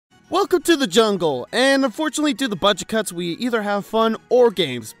Welcome to the jungle, and unfortunately due to budget cuts we either have fun or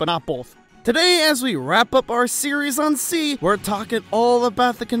games, but not both. Today as we wrap up our series on S.E.A, we're talking all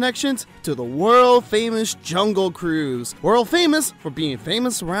about the connections to the world famous Jungle Cruise. World famous for being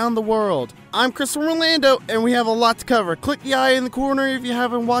famous around the world. I'm Christopher Orlando and we have a lot to cover. Click the eye in the corner if you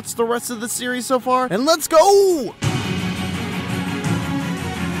haven't watched the rest of the series so far, and let's go!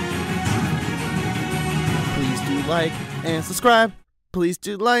 Please do like and subscribe. Please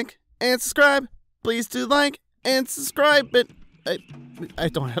do like and subscribe. Please do like and subscribe. But I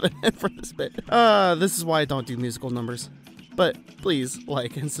don't have an end for this bit. This is why I don't do musical numbers. But please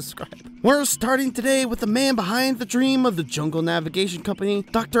like and subscribe. We're starting today with the man behind the dream of the Jungle Navigation Company,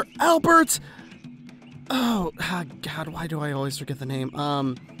 Dr. Albert. Oh, God, why do I always forget the name?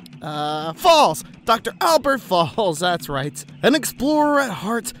 Falls. Dr. Albert Falls, that's right. An explorer at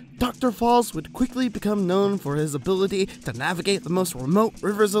heart, Dr. Falls would quickly become known for his ability to navigate the most remote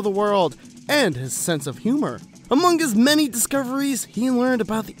rivers of the world and his sense of humor. Among his many discoveries, he learned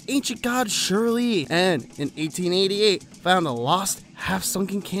about the ancient god Shirley and, in 1888, found a lost,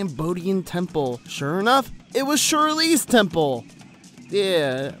 half-sunken Cambodian temple. Sure enough, it was Shirley's temple.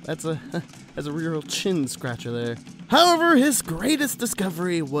 Yeah, that's a real chin scratcher there. However, his greatest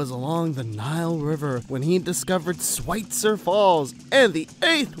discovery was along the Nile River when he discovered Schweitzer Falls and the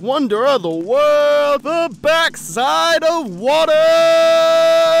 8th wonder of the world, the backside of water!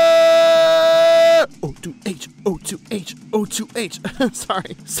 O2H, O2H,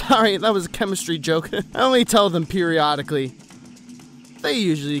 O2H. Sorry, that was a chemistry joke. I only tell them periodically. They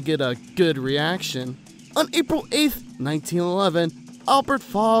usually get a good reaction. On April 8th, 1911, Albert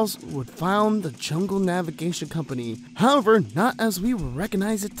Falls would found the Jungle Navigation Company, however, not as we would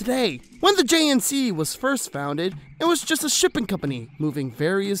recognize it today. When the JNC was first founded, it was just a shipping company, moving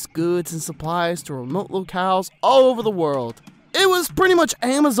various goods and supplies to remote locales all over the world. It was pretty much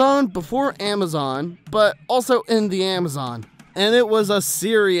Amazon before Amazon, but also in the Amazon. And it was a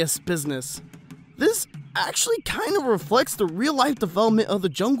serious business. This actually kind of reflects the real-life development of the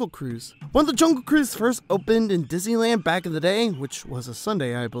Jungle Cruise. When the Jungle Cruise first opened in Disneyland back in the day, which was a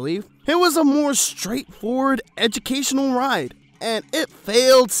Sunday I believe, it was a more straightforward educational ride, and it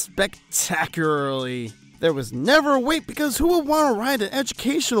failed spectacularly. There was never a wait because who would want to ride an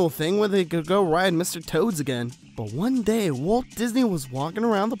educational thing when they could go ride Mr. Toad's again? But one day, Walt Disney was walking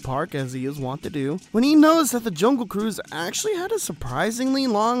around the park as he is wont to do, when he noticed that the Jungle Cruise actually had a surprisingly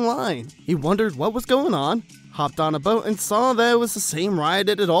long line. He wondered what was going on, hopped on a boat and saw that it was the same ride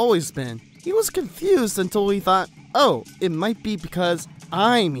it had always been. He was confused until he thought, oh, it might be because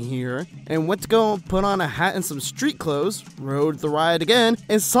I'm here, and went to go put on a hat and some street clothes, rode the ride again,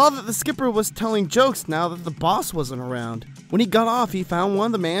 and saw that the skipper was telling jokes now that the boss wasn't around. When he got off, he found one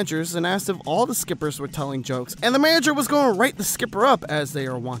of the managers and asked if all the skippers were telling jokes, and the manager was going to write the skipper up, as they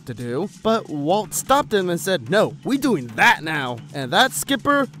are wont to do, but Walt stopped him and said, no, we doing that now, and that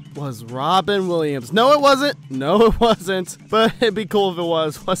skipper was Robin Williams. No, it wasn't. But it'd be cool if it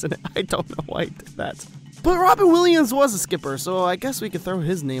was, wasn't it? I don't know why he did that. But Robin Williams was a skipper, so I guess we could throw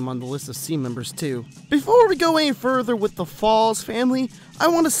his name on the list of S.E.A members too. Before we go any further with the Falls family, I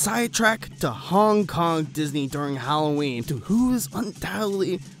want to sidetrack to Hong Kong Disney during Halloween, to who is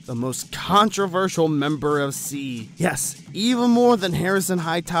undoubtedly the most controversial member of S.E.A. Yes, even more than Harrison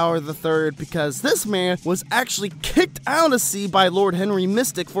Hightower III, because this man was actually kicked out of S.E.A by Lord Henry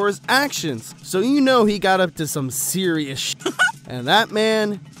Mystic for his actions. So you know he got up to some serious shit. And that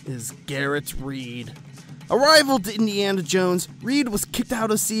man is Garrett Reed. A rival to Indiana Jones, Reed was kicked out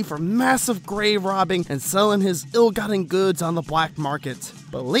of S.E.A for massive grave robbing and selling his ill-gotten goods on the black market.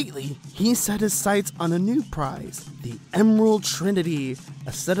 But lately, he set his sights on a new prize, the Emerald Trinity,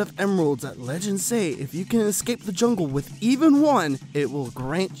 a set of emeralds that legends say if you can escape the jungle with even one, it will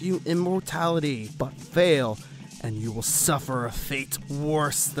grant you immortality, but fail, and you will suffer a fate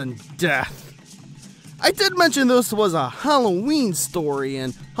worse than death. I did mention this was a Halloween story,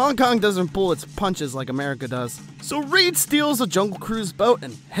 and Hong Kong doesn't pull its punches like America does. So Reed steals a Jungle Cruise boat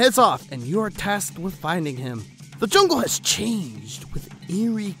and heads off, and you are tasked with finding him. The jungle has changed, with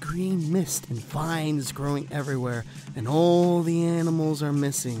eerie green mist and vines growing everywhere, and all the animals are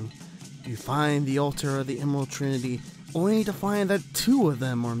missing. You find the altar of the Emerald Trinity, only to find that 2 of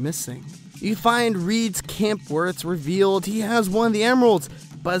them are missing. You find Reed's camp where it's revealed he has one of the emeralds,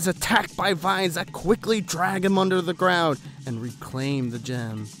 but is attacked by vines that quickly drag him under the ground and reclaim the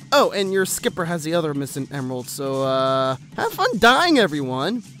gem. Oh, and your skipper has the other missing emerald, so have fun dying,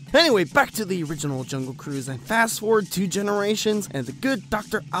 everyone. Anyway, back to the original Jungle Cruise, and fast forward 2 generations, and the good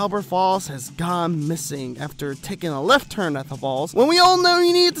Dr. Albert Falls has gone missing after taking a left turn at the falls, when we all know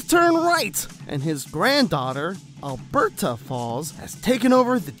you need to turn right. And his granddaughter Alberta Falls has taken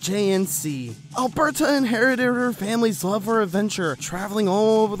over the JNC. Alberta inherited her family's love for adventure, traveling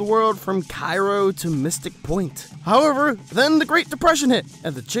all over the world from Cairo to Mystic Point. However, then the Great Depression hit,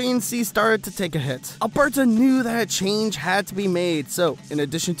 and the JNC started to take a hit. Alberta knew that a change had to be made, so in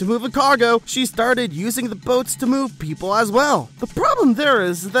addition to moving cargo, she started using the boats to move people as well. The problem there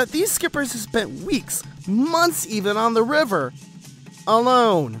is that these skippers have spent weeks, months even on the river,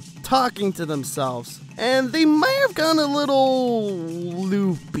 alone, talking to themselves. And they might have gone a little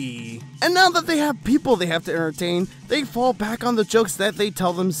loopy. And now that they have people they have to entertain, they fall back on the jokes that they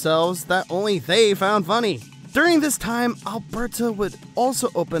tell themselves that only they found funny. During this time, Alberta would also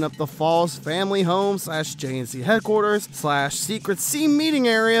open up the Falls family home / JNC headquarters / secret sea meeting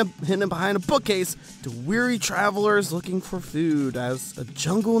area hidden behind a bookcase to weary travelers looking for food as a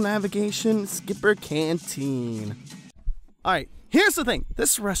jungle navigation skipper canteen. Alright. Here's the thing,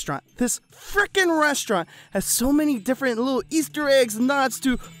 this frickin' restaurant has so many different little Easter eggs and nods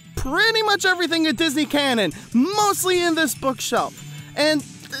to pretty much everything in Disney canon, mostly in this bookshelf. And,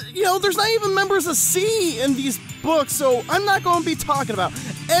 there's not even members of S.E.A in these books, so I'm not going to be talking about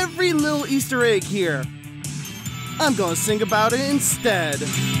every little Easter egg here. I'm going to sing about it instead.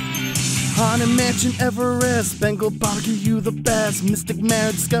 Haunted Mansion, Everest, Bengal Barbecue, you the best, Mystic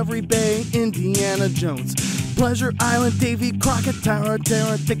Manor, Discovery Bay, Indiana Jones, Pleasure Island, Davy Crockett, Tower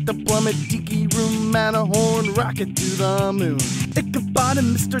Terror, Take the Plummet, Tiki Room, Matterhorn, Rocket to the Moon, Ichabod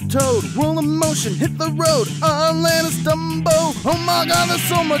and Mr. Toad, World of Motion, Hit the Road, Atlantis, Dumbo, oh my god, there's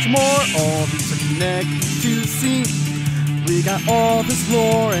so much more. All these are connected to S.E.A. We got all this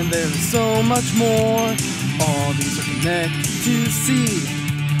lore and there's so much more. All these are connected to S.E.A.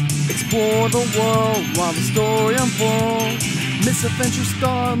 Explore the world while the story unfolds. Misadventure,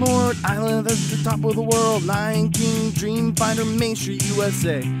 Star-Lord, Island at the top of the world, Lion King, Dreamfinder, Main Street,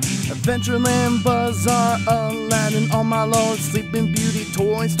 USA, Adventureland, Bazaar, Aladdin, All My Lord, Sleeping Beauty,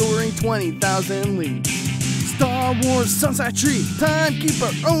 Toy Story, 20,000 Leagues, Star Wars, Sunset Tree,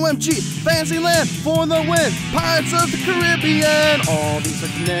 Timekeeper, OMG, Fantasyland, For the Win, Pirates of the Caribbean. All these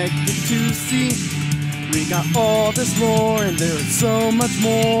are connected to S.E.A. We got all this lore and there is so much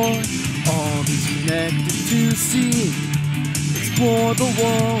more. All these connected to S.E.A. Explore the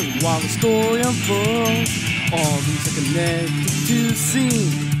world while the story unfolds. All these are connected to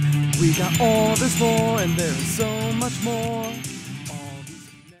S.E.A. We got all this lore and there is so much more.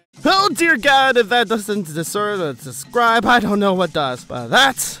 Oh dear God, if that doesn't deserve a subscribe, I don't know what does. But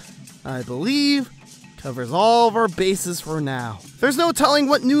that, I believe, covers all of our bases for now. There's no telling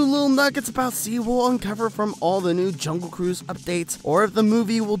what new little nuggets about S.E.A. we'll uncover from all the new Jungle Cruise updates, or if the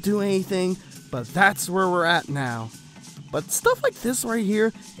movie will do anything, but that's where we're at now. But stuff like this right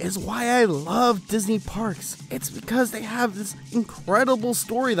here is why I love Disney parks. It's because they have this incredible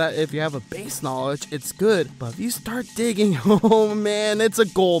story that if you have a base knowledge, it's good. But if you start digging, oh man, it's a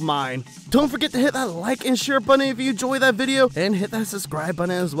gold mine. Don't forget to hit that like and share button if you enjoyed that video, and hit that subscribe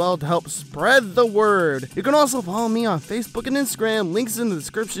button as well to help spread the word. You can also follow me on Facebook and Instagram, links in the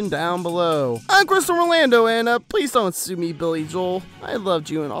description down below. I'm Crystal Orlando, and please don't sue me, Billy Joel. I loved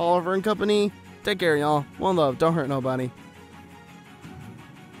you and Oliver and company. Take care, y'all. One love, don't hurt nobody.